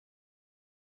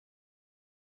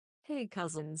Hey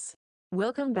cousins.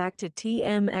 Welcome back to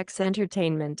TMX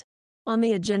Entertainment. On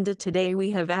the agenda today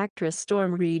we have actress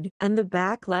Storm Reid and the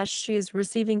backlash she is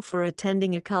receiving for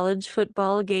attending a college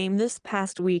football game this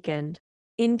past weekend.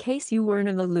 In case you weren't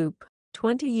in the loop,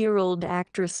 20-year-old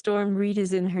actress Storm Reid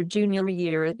is in her junior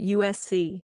year at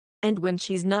USC. And when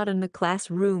she's not in the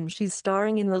classroom she's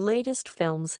starring in the latest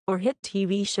films or hit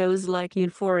TV shows like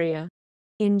Euphoria.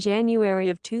 In January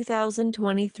of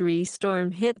 2023, Storm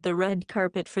hit the red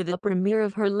carpet for the premiere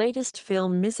of her latest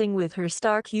film Missing with her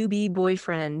star QB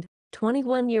boyfriend,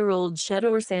 21-year-old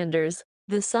Shedeur Sanders,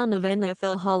 the son of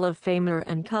NFL Hall of Famer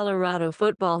and Colorado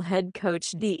football head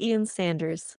coach Deion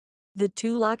Sanders. The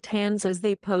two locked hands as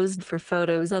they posed for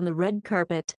photos on the red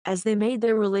carpet as they made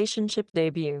their relationship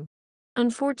debut.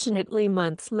 Unfortunately,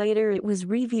 months later it was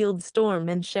revealed Storm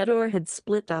and Shedeur had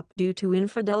split up due to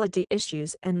infidelity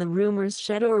issues, and the rumors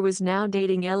Shedeur was now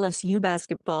dating LSU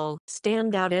basketball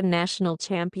standout and national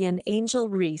champion Angel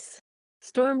Reese.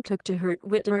 Storm took to her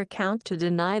Twitter account to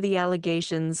deny the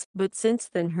allegations, but since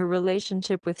then her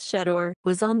relationship with Shedeur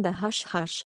was on the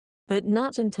hush-hush. But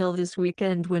not until this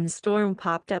weekend when Storm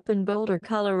popped up in Boulder,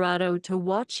 Colorado to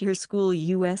watch her school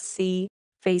USC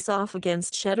face off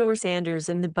against Shedeur Sanders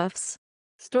and the Buffs.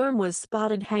 Storm was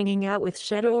spotted hanging out with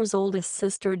Shedeur's oldest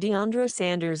sister Deandra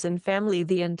Sanders and family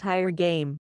the entire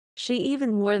game. She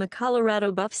even wore the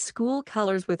Colorado Buffs school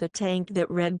colors with a tank that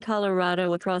read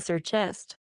Colorado across her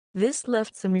chest. This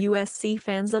left some USC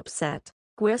fans upset,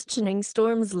 questioning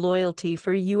Storm's loyalty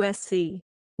for USC.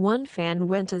 One fan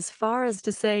went as far as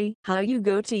to say, "How you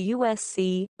go to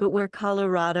USC but wear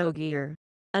Colorado gear?"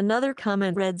 Another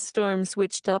comment read, "Storm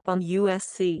switched up on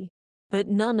USC." But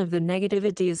none of the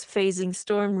negativity is fazing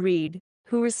Storm Reid,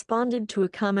 who responded to a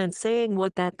comment saying,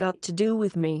 "What that got to do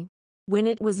with me?" When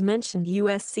it was mentioned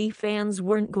USC fans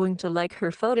weren't going to like her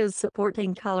photos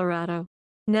supporting Colorado.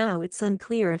 Now it's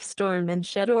unclear if Storm and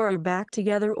Shedeur are back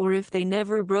together or if they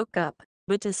never broke up,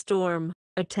 but to Storm,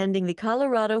 attending the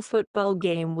Colorado football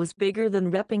game was bigger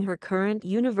than repping her current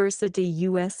university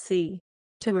USC.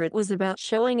 To her it was about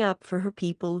showing up for her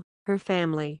people, her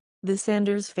family, the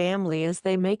Sanders family, as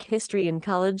they make history in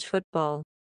college football.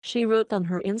 She wrote on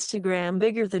her Instagram,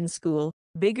 "Bigger than school,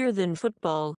 bigger than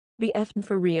football, be effing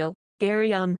for real,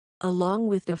 carry on," along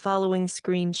with the following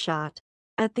screenshot.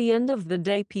 At the end of the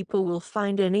day people will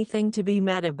find anything to be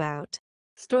mad about.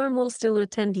 Storm will still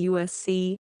attend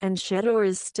USC, and Shedeur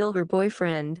is still her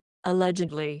boyfriend,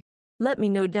 allegedly. Let me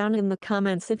know down in the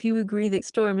comments if you agree that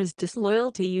Storm is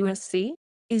disloyal to USC.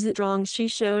 Is it wrong she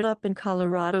showed up in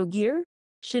Colorado gear?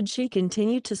 Should she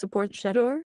continue to support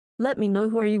Shedeur? Let me know,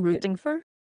 who are you rooting for?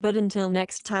 But until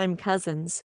next time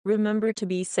cousins, remember to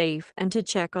be safe and to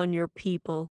check on your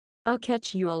people. I'll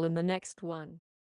catch you all in the next one.